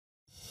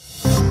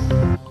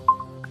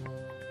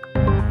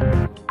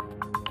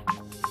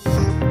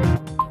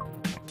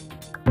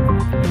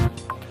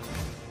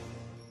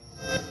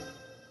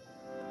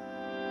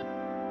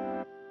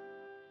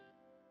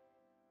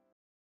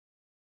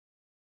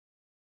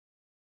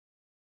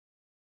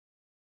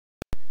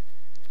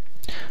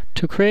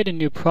To create a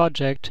new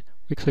project,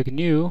 we click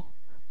New,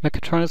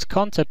 Mechatronics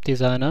Concept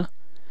Designer,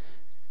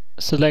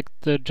 select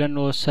the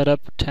general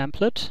setup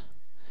template,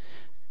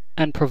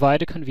 and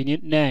provide a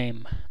convenient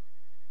name,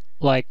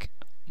 like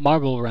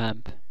Marble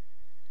Ramp.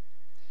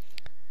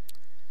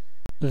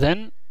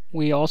 Then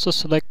we also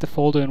select the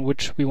folder in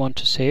which we want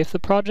to save the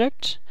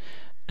project,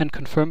 and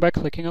confirm by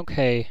clicking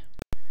OK.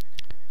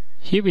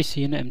 Here we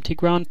see an empty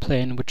ground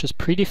plane which is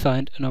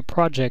predefined in our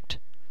project.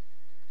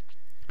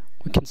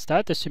 We can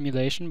start the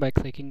simulation by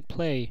clicking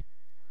play.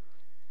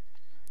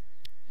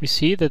 We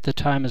see that the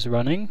time is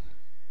running,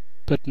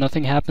 but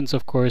nothing happens,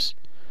 of course,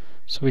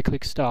 so we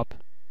click stop.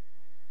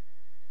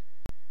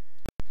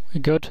 We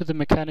go to the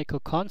mechanical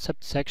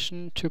concept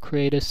section to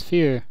create a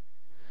sphere.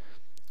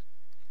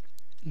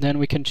 Then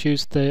we can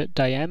choose the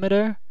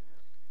diameter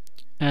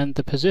and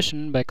the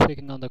position by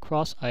clicking on the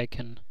cross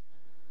icon.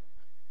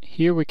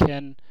 Here we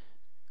can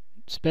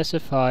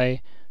specify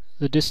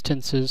the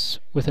distances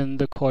within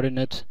the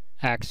coordinate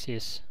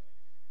axis.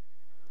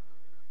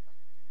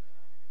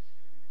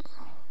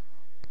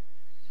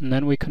 And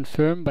then we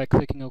confirm by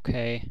clicking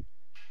OK.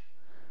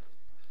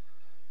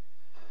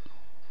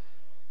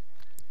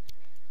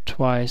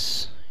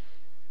 Twice.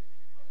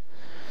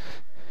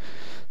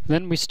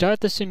 Then we start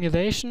the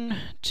simulation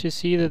to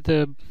see that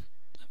the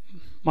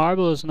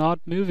marble is not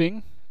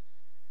moving,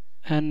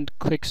 and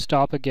click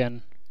stop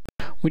again.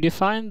 We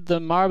define the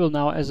marble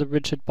now as a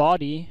rigid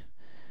body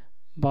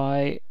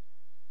by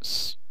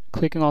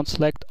clicking on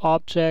select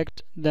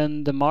object,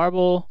 then the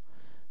marble,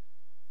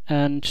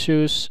 and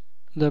choose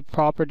the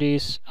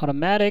properties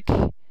automatic,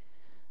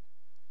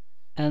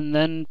 and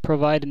then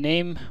provide a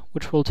name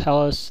which will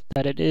tell us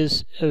that it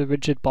is a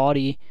rigid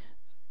body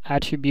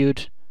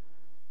attribute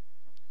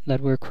that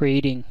we're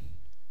creating.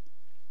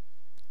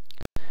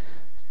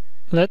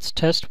 Let's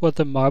test what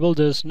the marble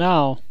does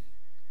now.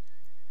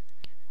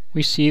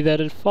 We see that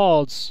it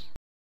falls.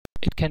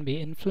 It can be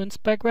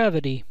influenced by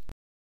gravity.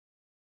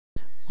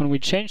 When we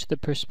change the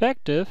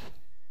perspective,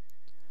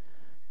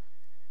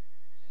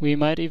 we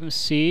might even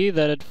see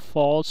that it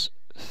falls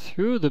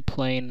through the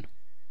plane.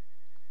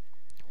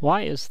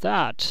 Why is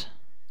that?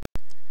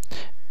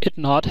 It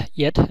not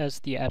yet has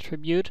the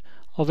attribute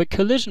of a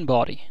collision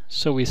body.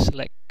 So we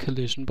select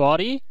collision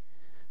body,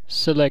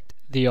 select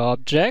the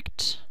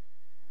object,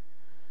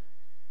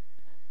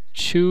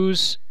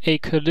 choose a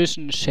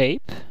collision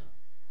shape,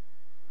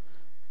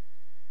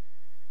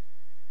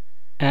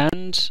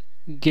 and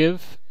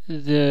give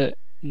the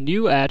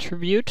new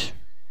attribute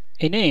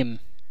a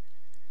name,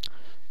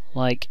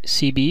 like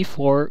CB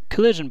for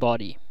collision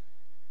body.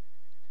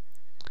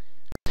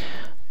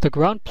 The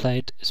ground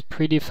plate is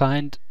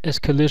predefined as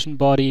collision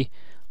body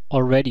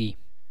already.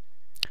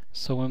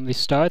 So when we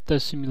start the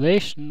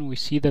simulation, we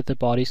see that the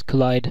bodies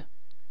collide.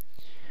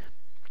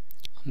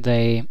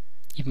 They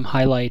even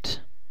highlight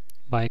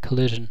by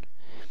collision.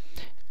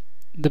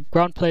 The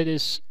ground plate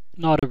is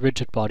not a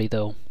rigid body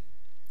though.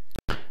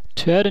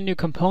 To add a new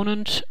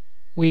component,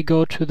 we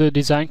go to the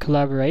Design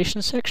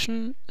Collaboration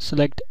section,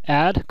 select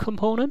Add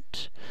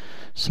Component,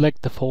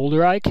 select the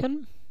folder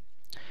icon,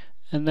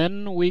 and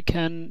then we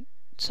can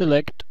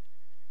select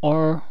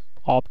our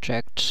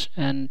object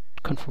and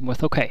confirm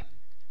with OK.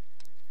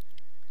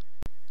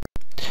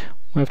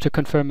 We have to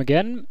confirm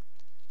again,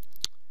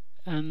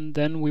 and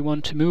then we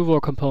want to move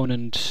our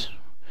component.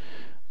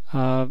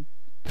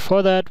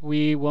 Before that,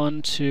 we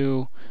want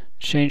to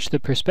change the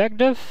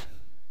perspective,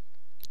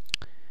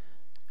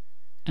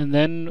 and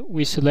then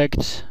we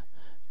select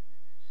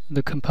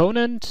the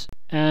component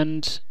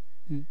and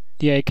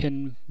the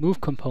icon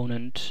move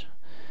component.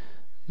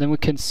 Then we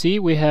can see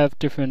we have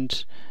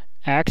different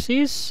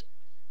axes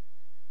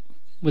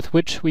with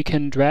which we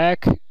can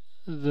drag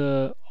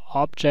the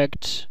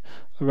object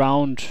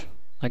around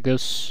like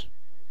this.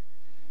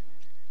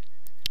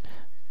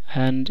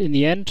 And in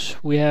the end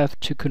we have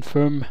to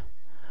confirm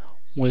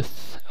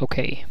with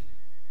OK.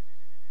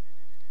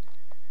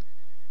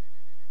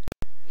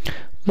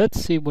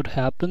 Let's see what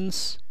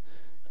happens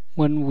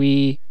when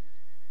we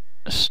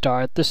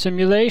start the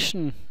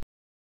simulation.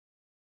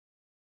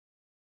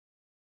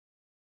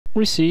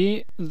 We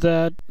see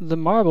that the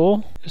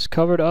marble is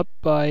covered up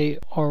by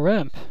our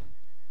ramp.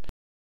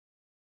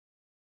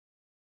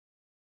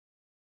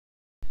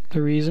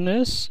 The reason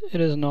is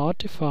it is not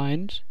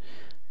defined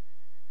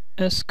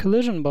as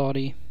collision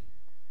body.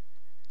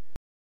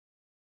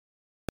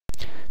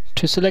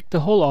 To select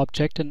the whole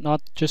object and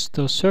not just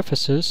those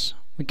surfaces,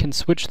 we can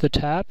switch the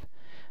tab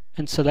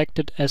and select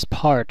it as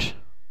part.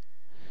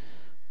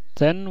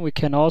 Then we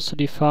can also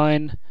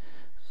define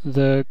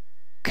the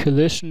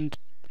collision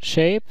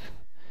shape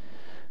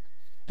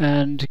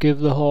and give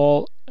the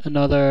whole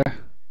another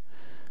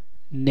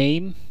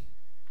name.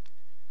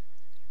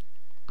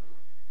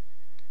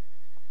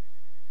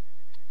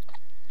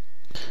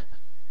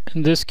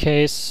 In this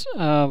case,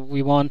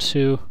 we want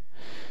to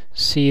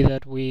see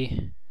that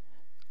we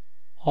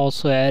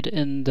also add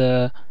in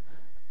the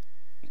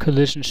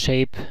collision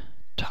shape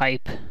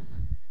type.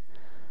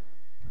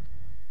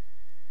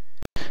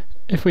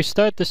 If we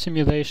start the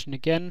simulation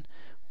again,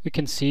 we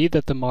can see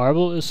that the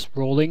marble is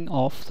rolling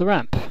off the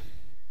ramp.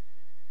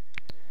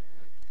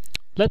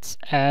 let's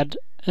add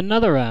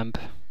another ramp.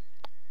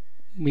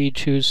 We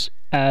choose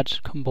Add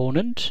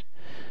Component,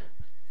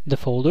 the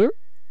folder,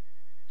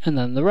 and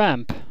then the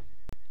ramp.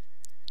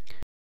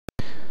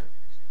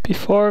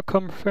 Before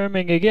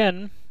confirming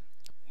again,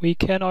 we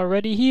can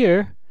already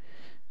here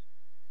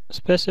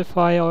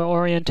specify our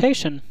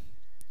orientation.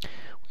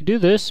 We do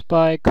this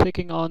by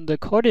clicking on the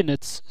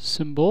coordinates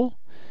symbol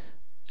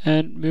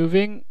and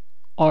moving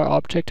our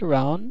object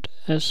around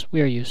as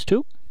we are used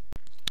to.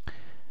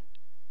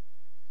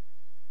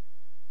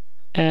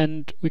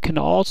 And we can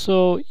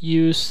also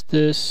use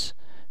this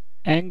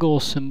angle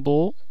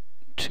symbol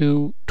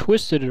to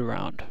twist it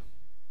around.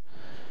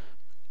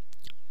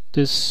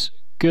 This is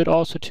good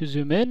also to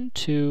zoom in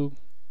to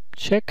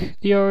check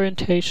the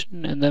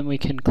orientation, and then we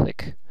can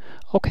click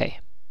OK.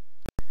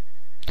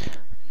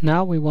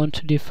 Now we want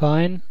to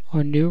define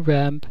our new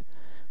ramp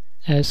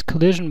as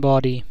collision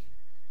body.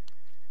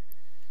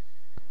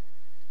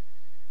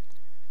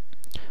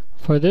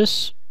 For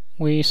this,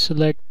 we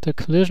select the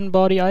collision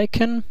body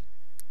icon,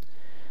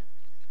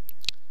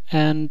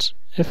 and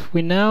if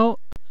we now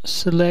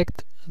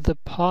select the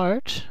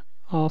part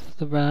of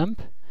the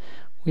ramp,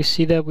 we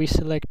see that we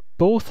select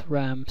both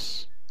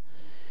ramps.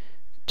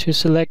 To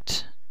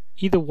select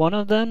either one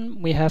of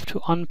them, we have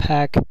to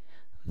unpack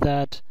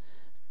that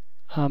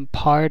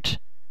part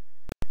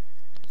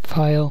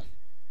file.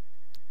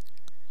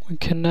 We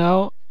can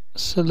now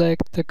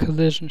select the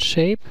collision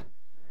shape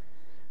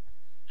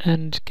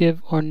and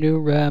give our new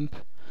ramp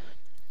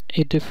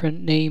a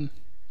different name.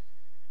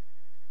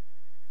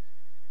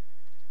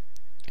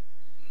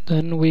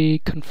 Then we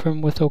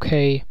confirm with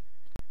OK.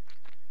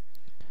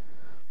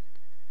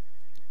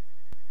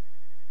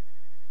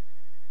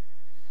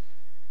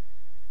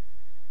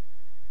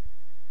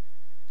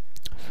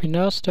 If we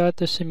now start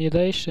the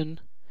simulation,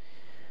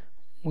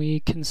 we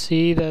can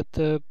see that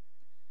the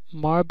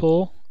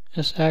marble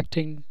is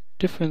acting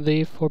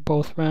differently for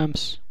both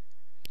ramps.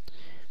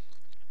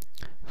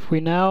 If we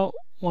now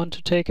want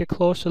to take a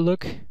closer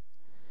look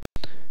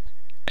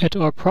at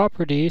our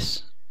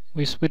properties,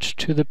 we switch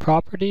to the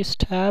Properties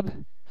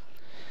tab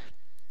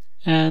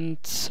and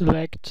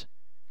select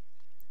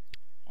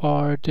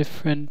our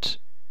different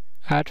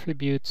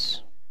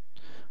attributes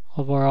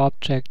of our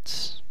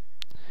objects.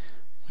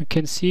 We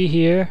can see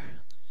here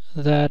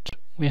that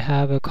we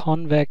have a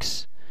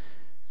convex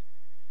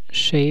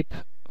shape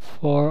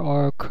for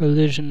our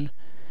collision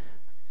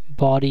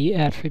body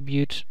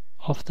attribute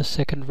of the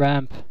second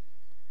ramp.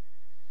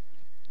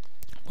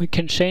 We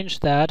can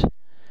change that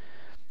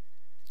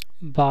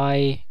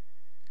by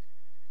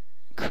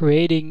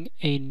creating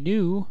a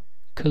new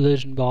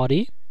collision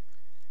body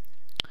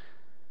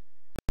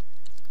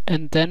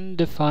and then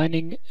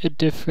defining a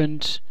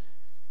different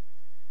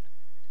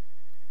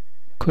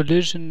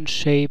collision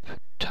shape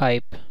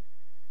type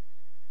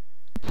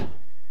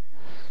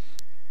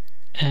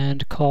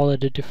and call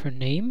it a different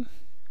name,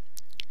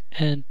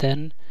 and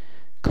then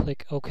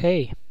click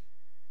OK.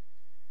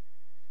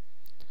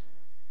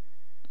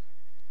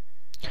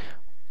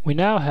 We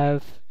now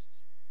have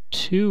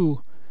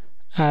two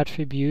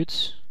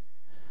attributes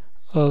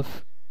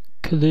of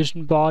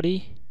collision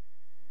body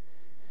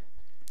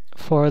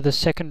for the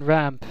second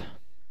ramp.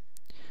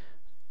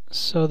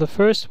 So the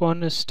first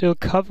one is still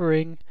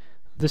covering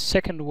the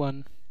second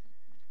one.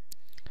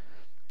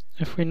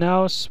 If we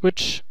now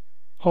switch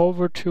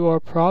over to our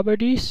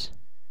properties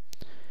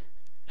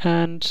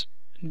and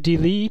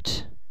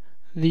delete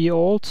the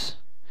old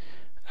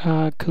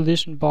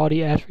collision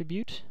body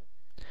attribute,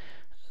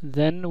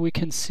 then we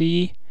can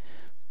see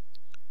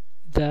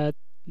that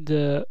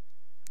the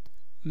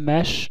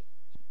mesh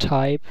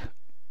type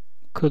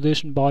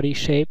collision body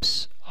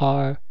shapes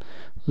are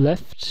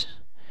left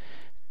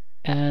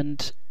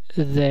and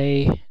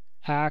they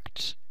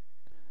act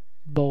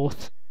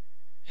both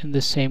in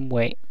the same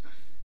way.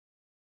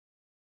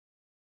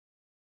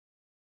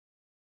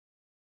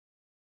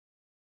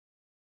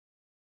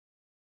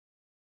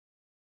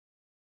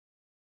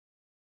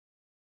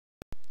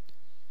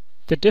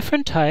 The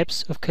different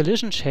types of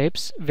collision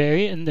shapes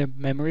vary in their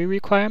memory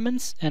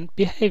requirements and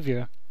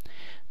behavior.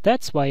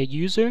 That's why a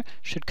user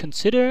should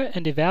consider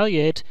and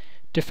evaluate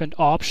different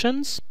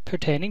options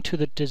pertaining to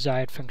the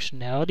desired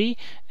functionality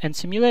and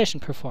simulation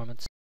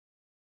performance.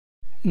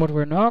 What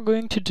we're now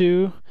going to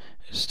do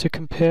is to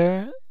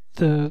compare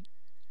the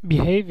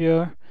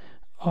behavior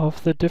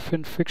of the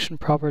different friction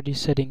property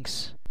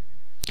settings.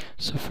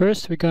 So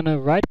first we're going to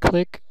right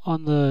click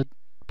on the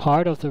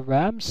part of the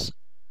ramps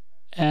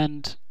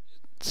and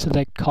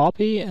select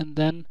copy and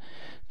then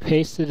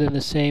paste it in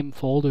the same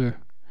folder.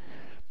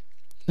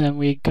 Then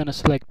we're going to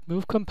select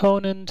move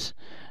component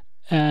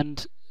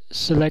and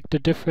select a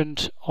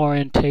different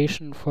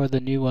orientation for the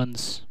new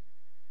ones.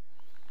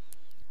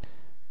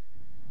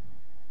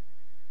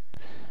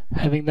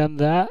 Having done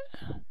that,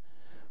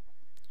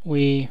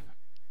 we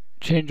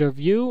change our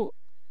view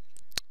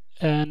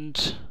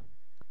and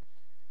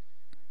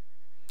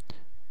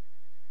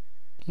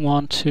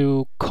want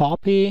to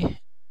copy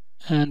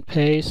and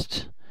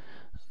paste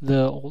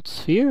the old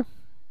sphere,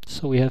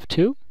 so we have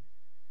two.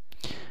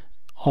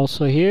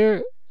 Also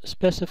here,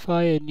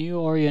 specify a new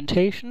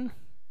orientation.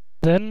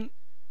 Then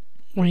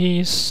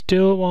we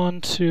still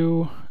want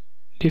to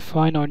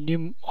define our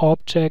new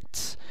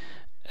objects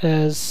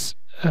as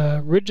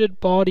rigid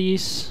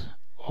bodies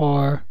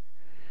or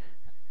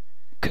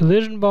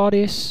collision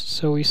bodies.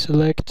 So we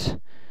select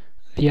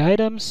the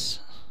items,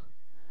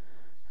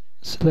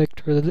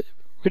 select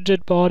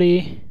rigid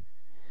body,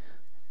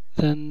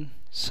 then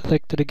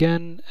select it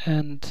again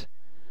and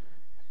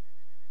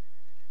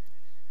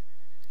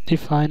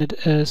define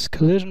it as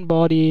collision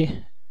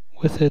body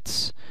with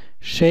its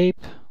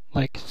shape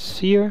like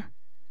sphere.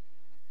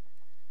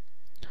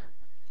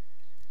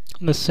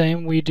 The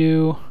same we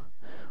do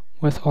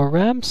with our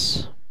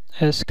ramps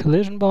as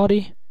collision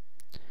body,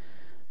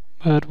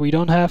 but we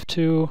don't have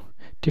to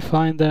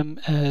define them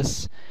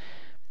as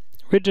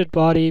rigid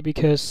body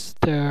because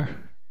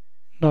they're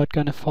not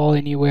going to fall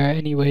anywhere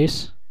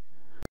anyways.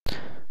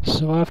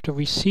 So after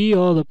we see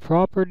all the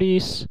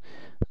properties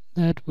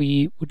that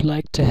we would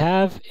like to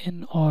have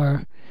in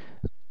our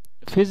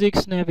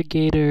physics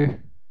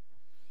navigator,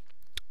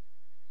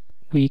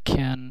 we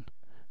can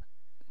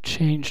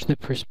change the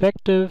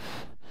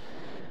perspective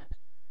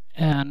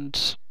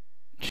and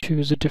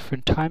choose a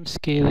different time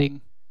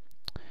scaling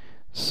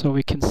so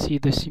we can see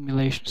the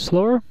simulation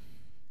slower.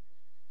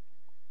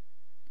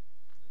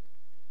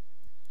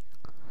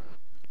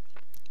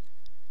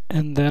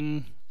 And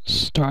then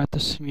start the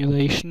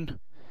simulation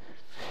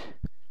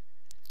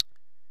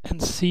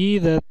and see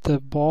that the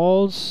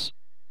balls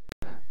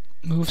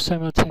move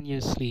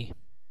simultaneously.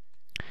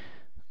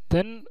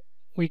 Then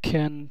we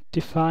can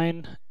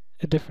define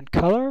a different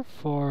color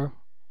for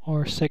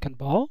our second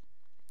ball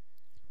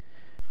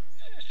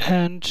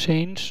and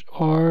change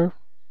our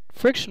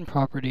friction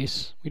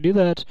properties. We do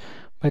that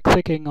by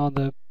clicking on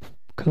the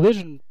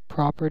collision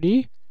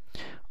property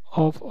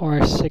of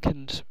our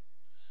second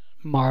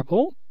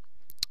marble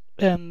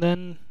and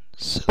then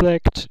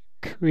select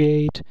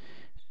create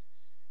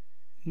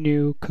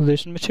new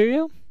collision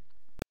material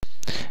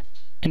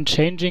and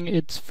changing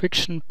its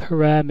friction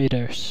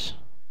parameters.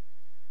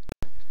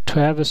 To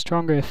have a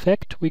stronger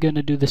effect, we're going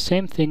to do the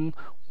same thing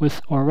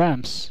with our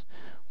ramps.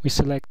 We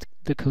select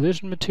the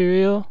collision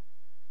material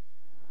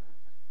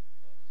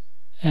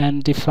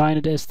and define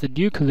it as the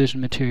new collision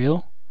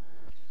material,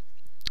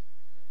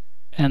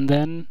 and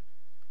then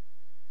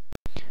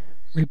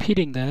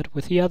repeating that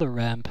with the other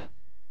ramp.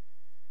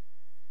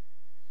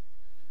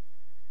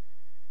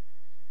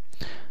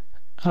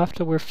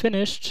 After we're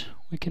finished,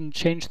 we can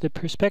change the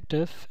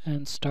perspective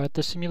and start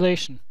the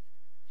simulation.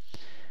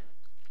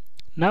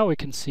 Now we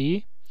can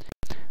see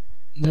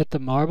that the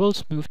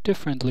marbles move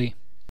differently.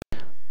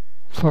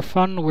 For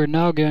fun, we're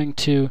now going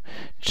to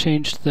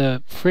change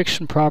the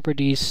friction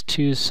properties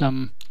to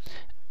some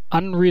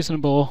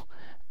unreasonable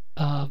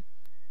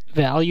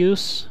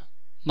values,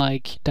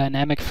 like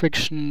dynamic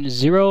friction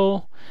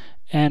 0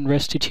 and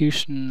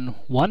restitution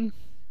 1.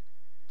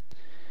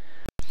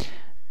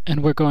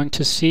 And we're going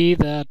to see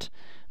that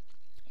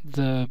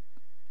the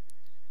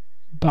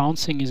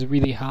bouncing is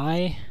really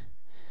high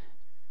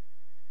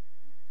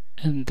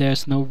and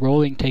there's no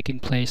rolling taking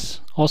place.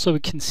 Also, we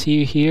can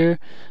see here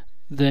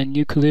the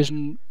new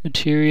collision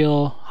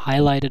material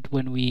highlighted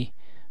when we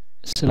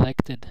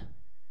selected.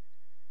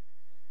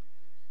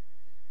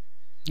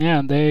 Yeah,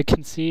 and there you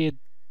can see it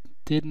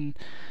didn't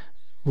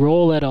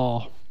roll at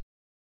all.